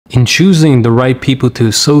In choosing the right people to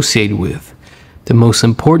associate with, the most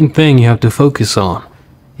important thing you have to focus on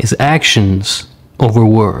is actions over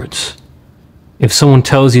words. If someone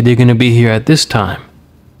tells you they're going to be here at this time,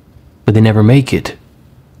 but they never make it,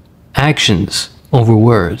 actions over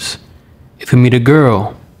words. If you meet a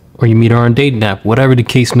girl, or you meet her on a dating app, whatever the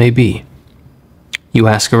case may be, you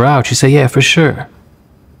ask her out, you say, yeah, for sure.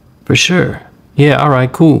 For sure. Yeah,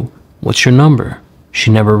 alright, cool. What's your number?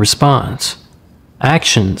 She never responds.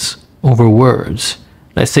 Actions over words.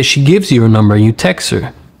 Let's say she gives you her number, you text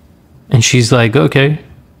her, and she's like, okay,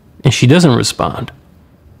 and she doesn't respond.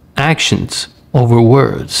 Actions over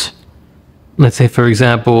words. Let's say, for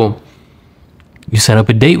example, you set up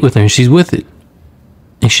a date with her and she's with it,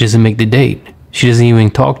 and she doesn't make the date. She doesn't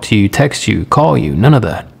even talk to you, text you, call you, none of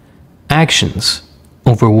that. Actions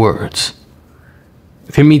over words.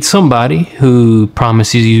 If you meet somebody who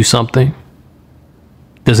promises you something,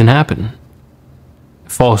 doesn't happen,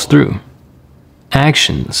 falls through.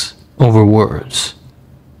 Actions over words.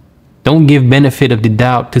 Don't give benefit of the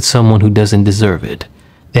doubt to someone who doesn't deserve it.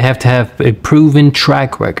 They have to have a proven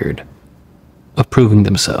track record of proving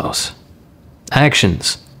themselves.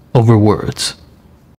 Actions over words.